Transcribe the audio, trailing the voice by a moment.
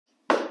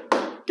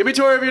Give me a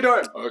tour of your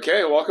door.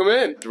 Okay, welcome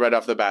in. Right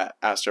off the bat,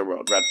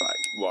 Astroworld, red flag.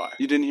 Why?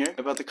 You didn't hear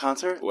about the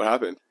concert? What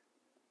happened?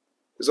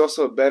 There's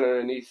also a bed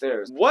underneath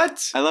there.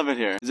 What? I love it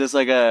here. Is this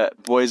like a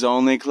boys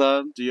only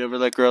club? Do you ever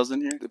let girls in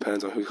here?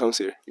 Depends on who comes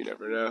here. You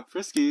never know.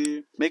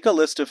 Frisky. Make a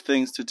list of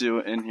things to do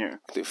in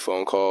here. Do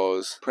phone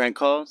calls. Prank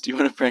calls? Do you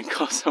want to prank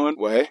call someone?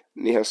 Way?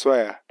 Ni hao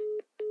suaya.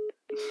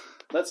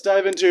 Let's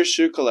dive into your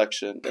shoe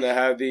collection. And I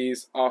have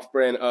these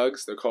off-brand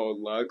Uggs. They're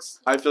called Lugs.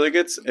 I feel like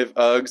it's if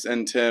Uggs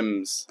and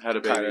Tim's had a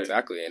baby.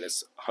 Exactly, and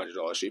it's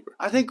 $100 cheaper.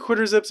 I think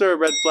quarter zips are a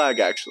red flag,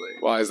 actually.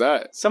 Why is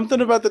that?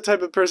 Something about the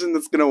type of person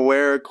that's gonna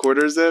wear a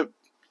quarter zip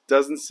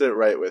doesn't sit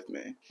right with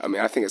me. I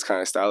mean, I think it's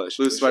kind of stylish.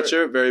 Blue sweatshirt,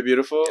 sure. very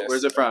beautiful. Yes,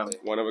 Where's it from?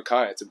 One of a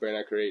kind. It's a brand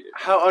I created.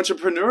 How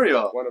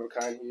entrepreneurial. One of a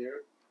kind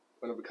here.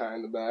 One of a kind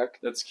in the back.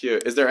 That's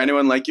cute. Is there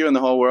anyone like you in the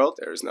whole world?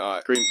 There's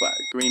not. Green flag.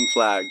 Green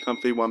flag.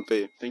 Comfy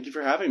wumpy. Thank you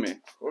for having me.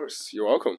 Of course. You're welcome.